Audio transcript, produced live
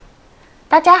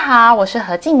大家好，我是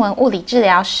何静文物理治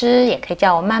疗师，也可以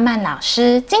叫我曼曼老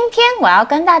师。今天我要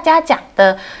跟大家讲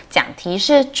的讲题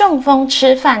是中风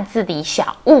吃饭自理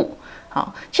小物。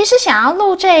其实想要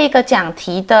录这一个讲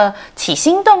题的起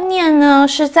心动念呢，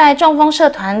是在中风社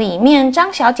团里面，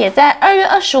张小姐在2月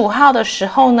25号的时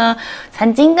候呢，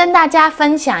曾经跟大家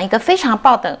分享一个非常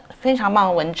棒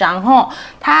的文章。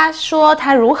她说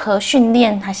她如何训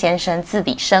练她先生自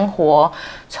理生活，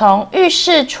从浴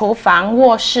室、厨房、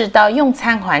卧室到用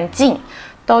餐环境，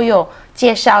都有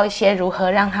介绍一些如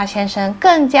何让她先生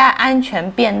更加安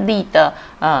全便利的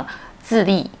自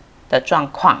理的状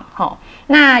况。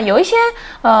那有一些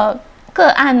个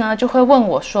案呢，就会问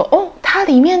我说，它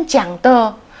里面讲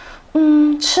的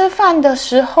吃饭的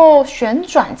时候旋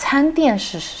转餐垫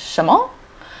是什么？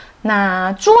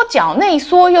那桌脚内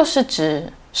缩又是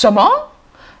指什么？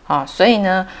所以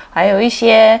呢，还有一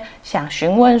些想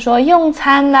询问说用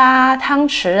餐啦、汤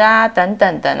匙啊等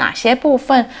等的哪些部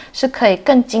分是可以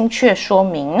更精确说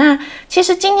明。那其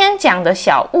实今天讲的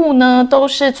小物呢，都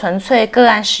是纯粹个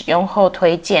案使用后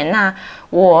推荐，那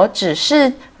我只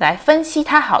是来分析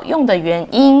它好用的原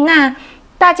因。那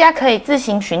大家可以自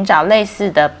行寻找类似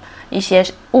的一些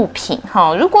物品。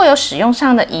如果有使用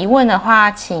上的疑问的话，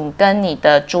请跟你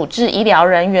的主治医疗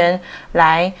人员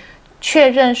来确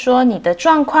认说你的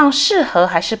状况适合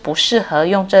还是不适合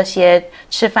用这些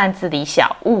吃饭自理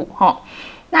小物。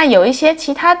那有一些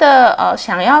其他的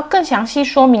想要更详细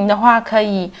说明的话，可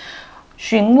以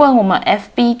询问我们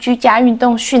FB 居家运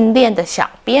动训练的小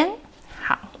编。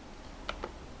好，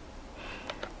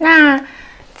那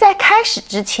在开始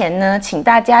之前呢，请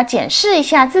大家检视一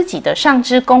下自己的上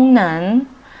肢功能。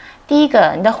第一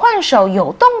个，你的换手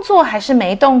有动作还是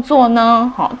没动作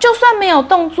呢？就算没有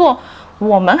动作，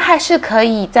我们还是可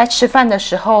以在吃饭的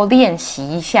时候练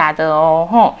习一下的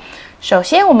哦。首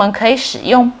先，我们可以使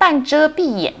用半遮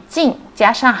蔽眼镜，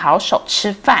加上好手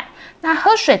吃饭。那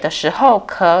喝水的时候，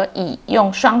可以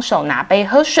用双手拿杯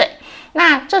喝水。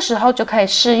那这时候就可以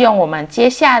适用我们接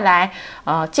下来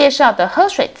介绍的喝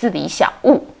水自理小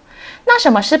物。那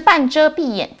什么是半遮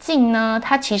蔽眼镜呢？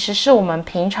它其实是我们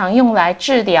平常用来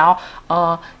治疗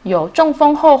有中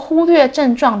风后忽略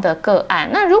症状的个案。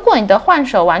那如果你的换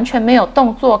手完全没有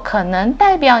动作，可能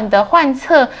代表你的患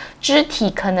侧肢体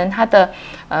可能它的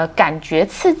感觉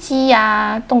刺激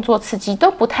呀、动作刺激都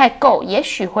不太够，也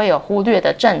许会有忽略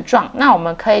的症状。那我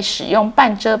们可以使用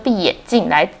半遮蔽眼镜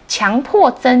来强迫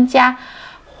增加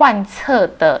患侧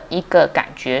的一个感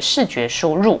觉视觉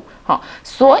输入。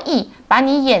所以把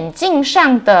你眼镜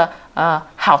上的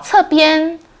好侧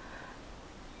边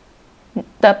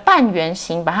的半圆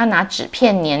形，把它拿纸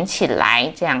片粘起来，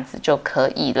这样子就可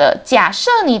以了。假设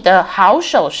你的好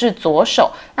手是左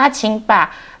手，那请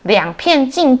把两片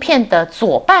镜片的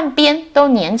左半边都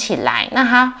粘起来，那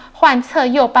它患侧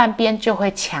右半边就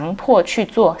会强迫去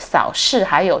做扫视，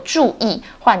还有注意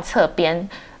患侧边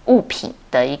物品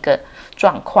的一个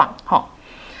状况。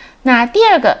那第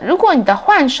二个，如果你的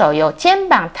换手有肩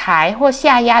膀抬或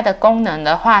下压的功能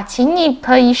的话，请你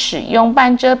可以使用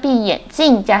半遮蔽眼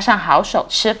镜，加上好手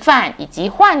吃饭，以及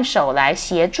换手来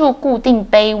协助固定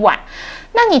杯碗。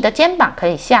那你的肩膀可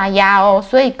以下压哦，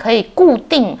所以可以固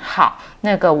定好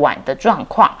那个碗的状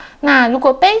况。那如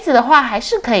果杯子的话，还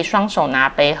是可以双手拿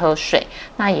杯喝水。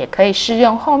那也可以适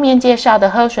用后面介绍的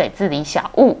喝水自理小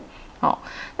物。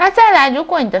那再来，如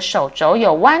果你的手肘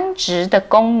有弯直的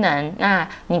功能，那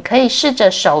你可以试着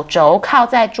手肘靠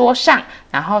在桌上，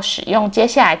然后使用接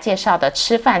下来介绍的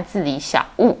吃饭自理小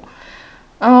物。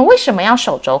为什么要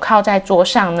手肘靠在桌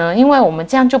上呢？因为我们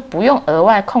这样就不用额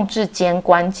外控制肩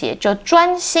关节，就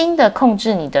专心的控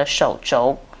制你的手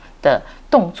肘的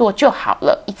动作就好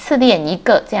了，一次练一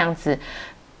个，这样子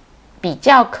比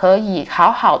较可以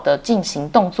好好的进行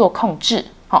动作控制。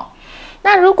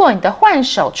那如果你的换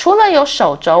手除了有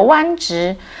手肘弯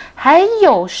直，还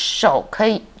有手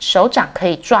掌可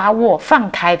以抓握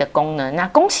放开的功能，那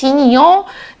恭喜你哦！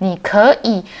你可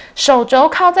以手肘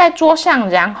靠在桌上，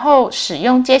然后使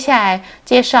用接下来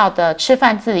介绍的吃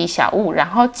饭自理小物，然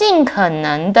后尽可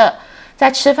能的在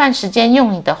吃饭时间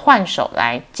用你的换手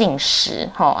来进食。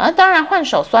当然换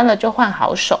手酸了就换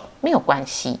好手，没有关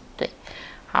系。对，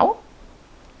好。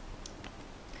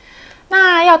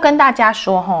那要跟大家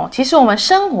说，其实我们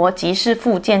生活即是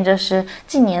复健，这是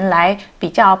近年来比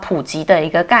较普及的一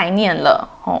个概念了。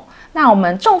那我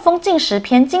们中风进食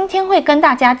篇今天会跟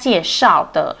大家介绍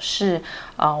的是，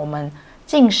我们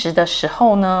进食的时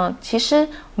候呢，其实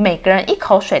每个人一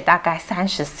口水大概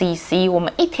30cc， 我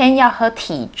们一天要喝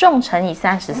体重乘以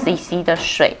30cc 的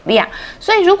水量。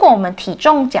所以如果我们体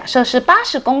重假设是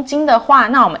80公斤的话，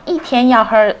那我们一天要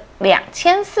喝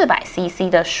 2400cc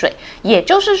的水，也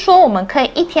就是说，我们可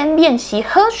以一天练习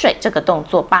喝水这个动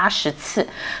作80次。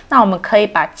那我们可以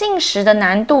把进食的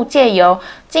难度借由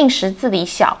进食自理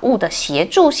小物的协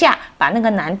助下，把那个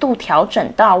难度调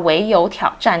整到唯有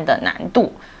挑战的难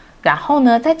度。然后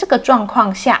呢，在这个状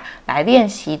况下来练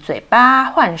习嘴巴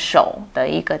换手的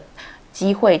一个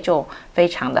机会就非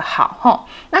常的好吼。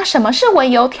那什么是唯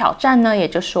有挑战呢？也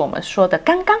就是我们说的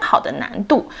刚刚好的难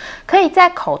度，可以在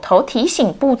口头提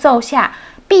醒步骤下，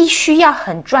必须要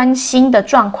很专心的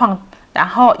状况，然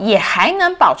后也还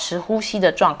能保持呼吸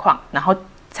的状况，然后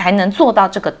才能做到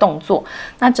这个动作。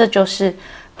那这就是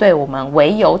对我们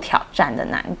唯有挑战的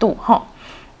难度吼。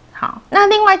好，那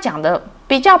另外讲的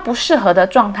比较不适合的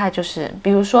状态就是，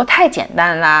比如说太简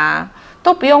单啦，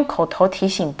都不用口头提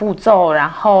醒步骤，然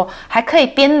后还可以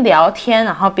边聊天，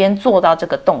然后边做到这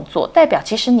个动作，代表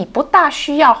其实你不大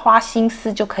需要花心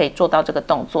思就可以做到这个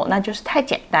动作，那就是太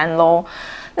简单咯。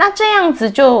那这样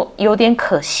子就有点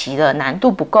可惜了，难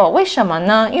度不够。为什么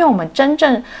呢？因为我们真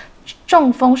正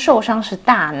中风受伤是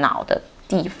大脑的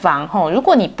地方，如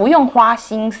果你不用花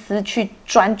心思去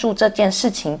专注这件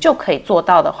事情就可以做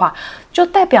到的话，就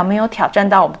代表没有挑战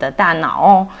到我们的大脑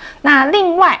哦。那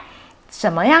另外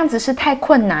什么样子是太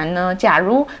困难呢？假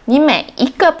如你每一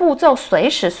个步骤随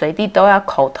时随地都要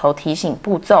口头提醒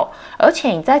步骤，而且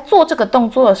你在做这个动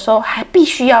作的时候还必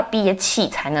须要憋气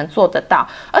才能做得到，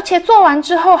而且做完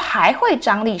之后还会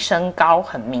张力升高，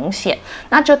很明显，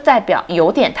那就代表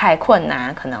有点太困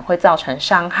难，可能会造成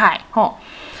伤害吼。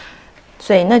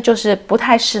所以那就是不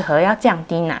太适合，要降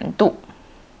低难度。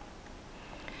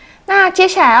那接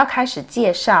下来要开始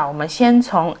介绍，我们先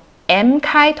从 M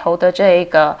开头的这一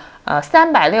个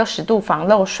360度防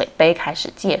漏水杯开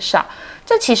始介绍。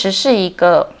这其实是一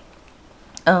个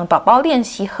宝宝练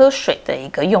习喝水的一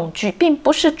个用具，并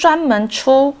不是专门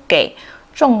出给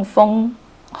中风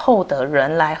后的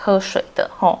人来喝水的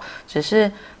吼，只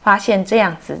是发现这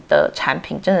样子的产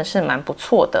品真的是蛮不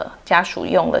错的，家属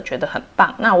用了觉得很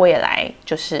棒，那我也来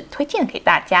就是推荐给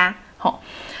大家吼。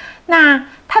那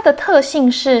它的特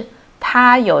性是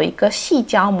它有一个细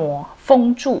胶膜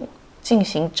封住进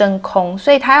行真空，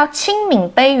所以它要轻抿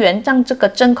杯缘，让这个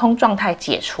真空状态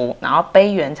解除，然后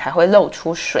杯缘才会漏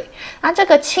出水。那这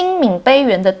个轻抿杯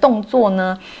缘的动作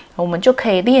呢，我们就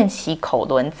可以练习口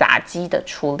轮匝肌的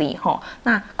出力吼。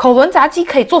那口轮匝肌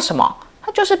可以做什么？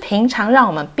它就是平常让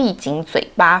我们闭紧嘴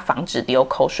巴，防止流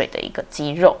口水的一个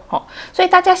肌肉吼。所以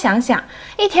大家想想，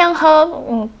一天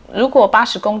喝，如果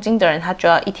80公斤的人，他就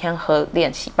要一天喝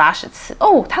练习80次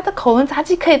哦。他的口轮匝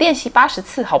肌可以练习80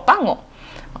次，好棒哦！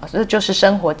这就是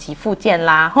生活级复健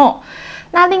啦吼。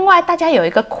那另外大家有一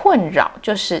个困扰，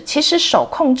就是其实手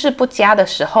控制不佳的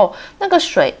时候，那个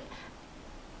水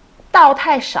倒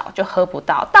太少就喝不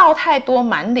到，倒太多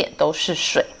满脸都是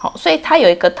水，所以它有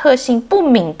一个特性，不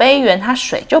抿杯缘，它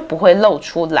水就不会漏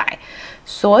出来，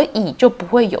所以就不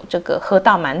会有这个喝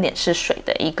到满脸是水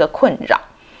的一个困扰。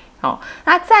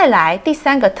那再来第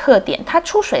3个特点，它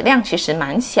出水量其实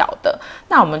蛮小的。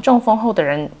那我们中风后的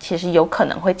人其实有可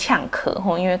能会呛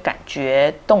咳，因为感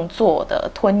觉动作的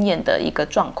吞咽的一个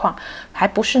状况还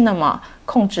不是那么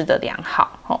控制的良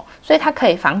好，所以它可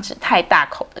以防止太大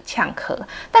口的呛咳。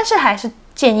但是还是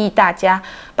建议大家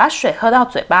把水喝到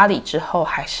嘴巴里之后，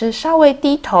还是稍微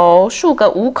低头漱个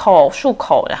5口漱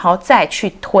口，然后再去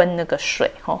吞那个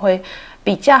水，会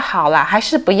比较好啦。还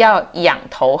是不要仰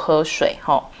头喝水。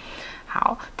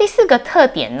好，第4个特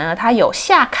点呢，它有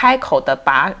下开口的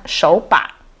手把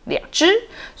2只，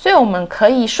所以我们可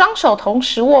以双手同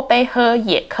时握杯喝，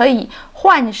也可以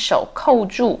换手扣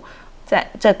住在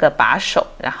这个把手，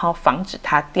然后防止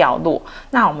它掉落。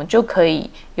那我们就可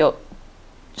以有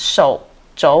手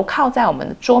肘靠在我们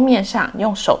的桌面上，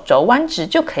用手肘弯直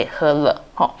就可以喝了。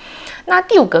那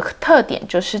第5个特点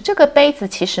就是这个杯子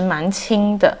其实蛮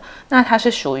轻的，那它是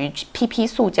属于 PP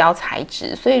塑胶材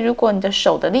质，所以如果你的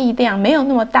手的力量没有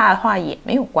那么大的话也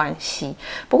没有关系。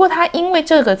不过它因为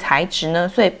这个材质呢，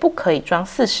所以不可以装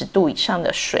40度以上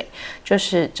的水，就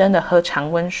是真的喝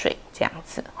常温水这样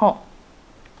子。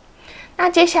那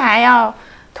接下来要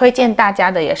推荐大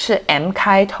家的也是 M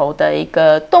开头的一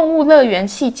个动物乐园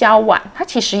细胶碗，它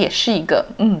其实也是一个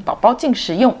宝宝进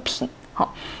食用品。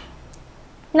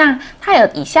那它有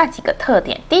以下几个特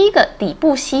点，第一个底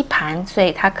部吸盘，所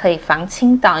以它可以防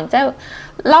倾倒，你在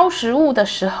捞食物的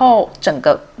时候整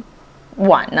个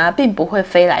碗呢并不会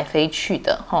飞来飞去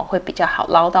的，会比较好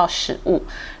捞到食物，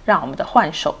让我们的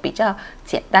换手比较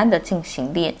简单的进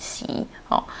行练习。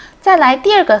再来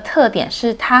第2个特点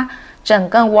是它整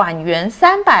个碗圆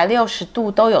360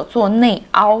度都有做内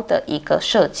凹的一个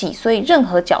设计，所以任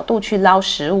何角度去捞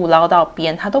食物，捞到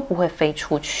边它都不会飞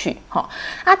出去。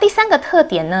那第3个特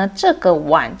点呢，这个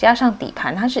碗加上底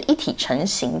盘它是一体成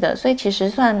型的，所以其实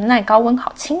算耐高温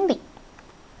好清理。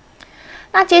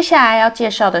那接下来要介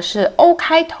绍的是 O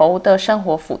开头的生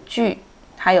活辅具，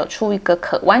它有出一个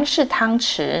可弯式汤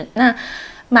匙。那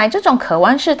买这种可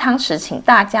弯式汤匙，请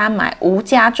大家买无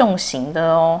加重型的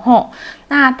哦。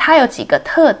那它有几个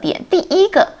特点，第一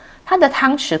个，它的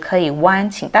汤匙可以弯，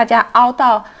请大家凹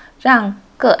到让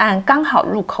个案刚好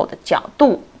入口的角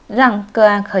度，让个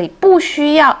案可以不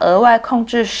需要额外控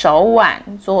制手腕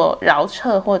做桡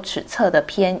侧或尺侧的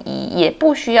偏移，也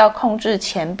不需要控制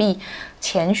前臂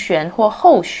前旋或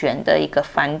后旋的一个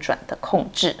翻转的控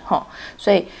制。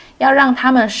所以要让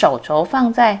他们手肘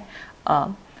放在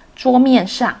桌面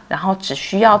上，然后只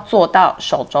需要做到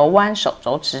手肘弯手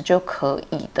肘直就可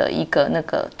以的一个那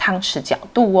个汤匙角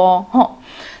度哦。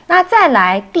那再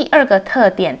来第2个特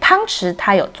点，汤匙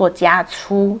它有做加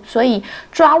粗，所以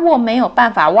抓握没有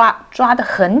办法抓得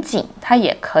很紧，它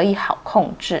也可以好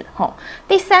控制。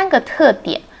第3个特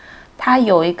点，它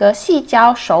有一个细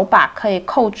胶手把，可以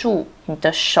扣住你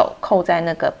的手，扣在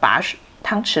那个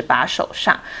汤匙把手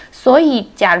上，所以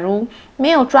假如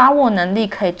没有抓握能力，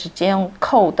可以直接用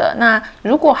扣的。那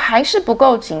如果还是不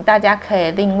够紧，大家可以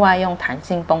另外用弹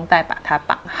性绷带把它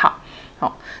绑好。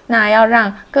那要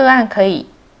让个案可以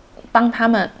帮他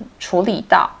们处理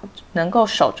到能够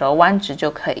手肘弯直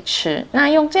就可以吃。那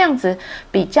用这样子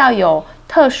比较有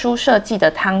特殊设计的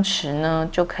汤匙呢，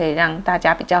就可以让大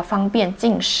家比较方便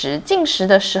进食。进食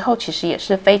的时候其实也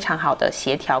是非常好的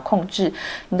协调控制，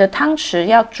你的汤匙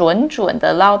要准准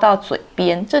的捞到嘴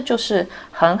边，这就是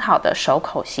很好的手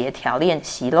口协调练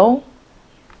习咯。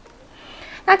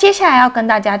那接下来要跟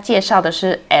大家介绍的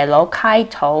是 L 开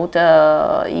头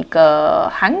的一个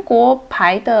韩国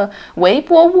牌的微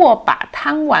波握把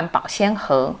汤碗保鲜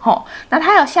盒。那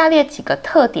它有下列几个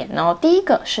特点哦。第一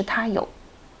个是它有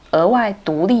额外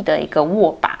独立的一个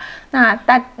握把，那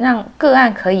让个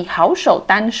案可以好手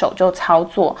单手就操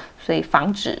作，所以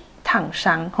防止烫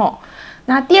伤。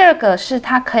那第2个是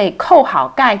它可以扣好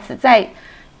盖子，再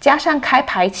加上开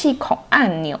排气孔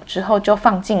按钮之后就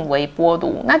放进微波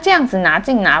炉。那这样子拿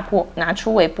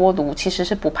出微波炉，其实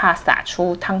是不怕洒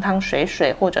出汤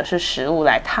水或者是食物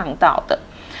来烫到的。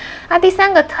那第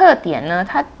3个特点呢，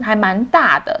它还蛮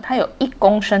大的，它有1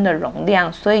公升的容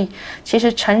量，所以其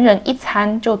实成人一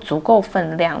餐就足够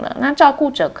分量了。那照顾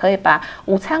者可以把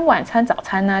午餐、晚餐、早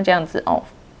餐啊这样子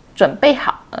准备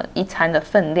好一餐的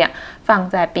分量放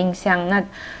在冰箱，那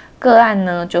个案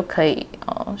呢就可以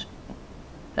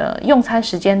用餐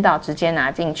时间到直接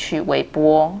拿进去微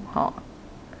波，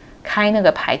开那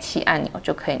个排气按钮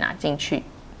就可以拿进去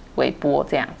微波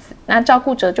这样子，那照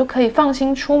顾者就可以放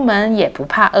心出门，也不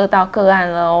怕饿到个案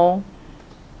了哦。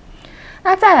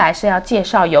那再来是要介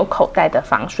绍有口袋的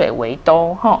防水围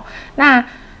兜。那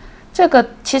这个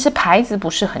其实牌子不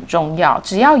是很重要，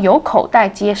只要有口袋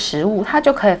接食物，它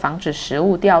就可以防止食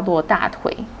物掉落大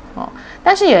腿。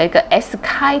但是有一个 S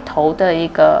开头的一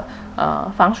个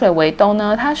防水围兜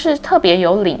呢，它是特别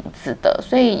有领子的，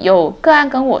所以有个案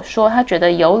跟我说，他觉得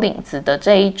有领子的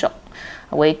这一种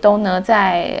围兜呢，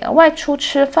在外出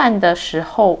吃饭的时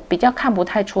候比较看不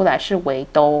太出来是围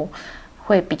兜，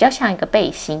会比较像一个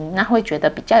背心，那会觉得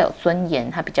比较有尊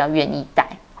严，他比较愿意戴。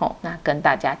那跟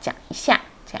大家讲一下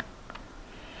这样。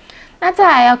那再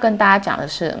来要跟大家讲的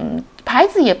是，牌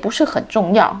子也不是很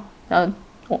重要，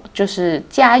就是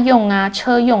家用啊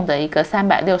车用的一个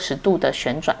360度的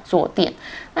旋转坐垫，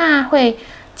那会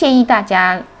建议大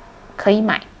家可以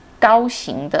买高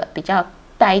型的，比较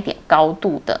带一点高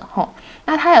度的。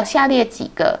那它有下列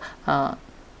几个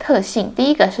特性，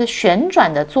第一个是旋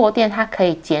转的坐垫，它可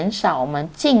以减少我们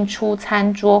进出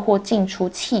餐桌或进出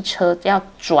汽车要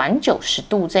转90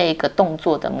度这一个动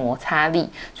作的摩擦力，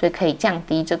所以可以降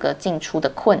低这个进出的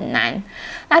困难。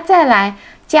那再来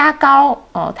加高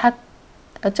它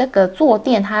这个坐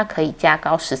垫它可以加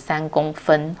高13公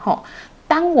分。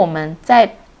当我们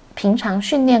在平常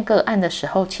训练个案的时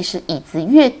候，其实椅子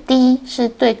越低是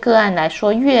对个案来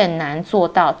说越难做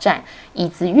到站，椅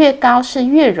子越高是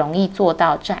越容易做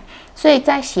到站，所以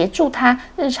在协助他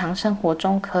日常生活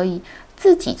中可以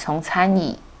自己从餐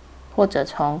椅或者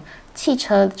从汽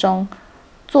车中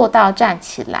做到站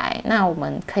起来，那我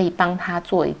们可以帮他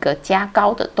做一个加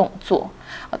高的动作。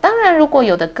当然如果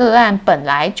有的个案本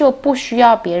来就不需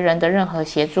要别人的任何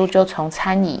协助，就从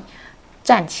餐椅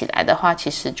站起来的话，其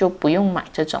实就不用买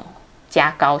这种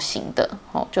加高型的，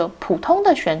就普通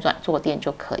的旋转坐垫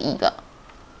就可以了。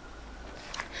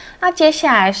那接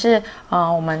下来是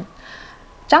我们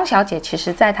张小姐其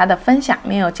实在她的分享里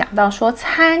面有讲到说，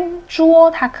餐桌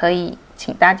她可以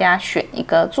请大家选一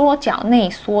个桌脚内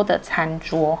缩的餐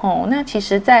桌。那其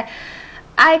实在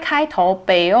I 开头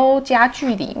北欧家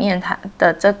具里面，它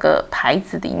的这个牌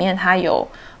子里面，它有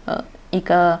一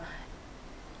个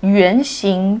圆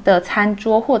形的餐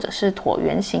桌或者是椭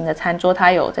圆形的餐桌，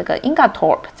它有这个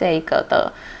Ingatorp 这个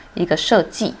的一个设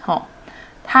计。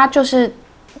它就是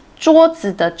桌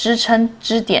子的支撑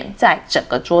支点在整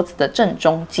个桌子的正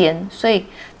中间，所以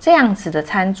这样子的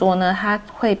餐桌呢，它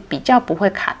会比较不会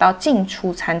卡到进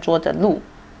出餐桌的路，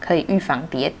可以预防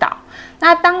跌倒。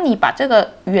那当你把这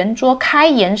个圆桌开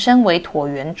延伸为椭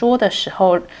圆桌的时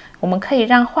候，我们可以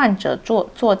让患者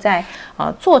坐在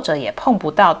坐着也碰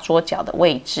不到桌脚的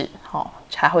位置，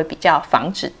才会比较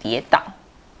防止跌倒，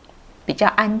比较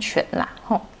安全啦。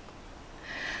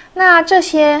那这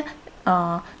些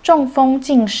中风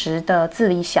进食的自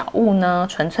理小物呢，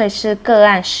纯粹是个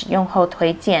案使用后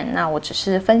推荐。那我只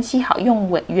是分析好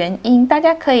用原因，大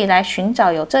家可以来寻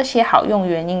找有这些好用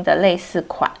原因的类似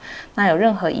款。那有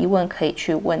任何疑问可以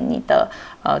去问你的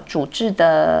主治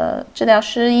的治疗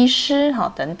师、医师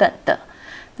等等的。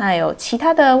那有其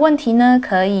他的问题呢，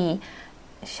可以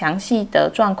详细的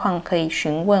状况可以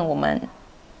询问我们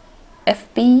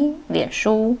FB 脸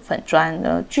书粉专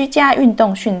居家运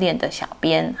动训练的小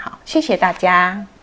编。好，谢谢大家。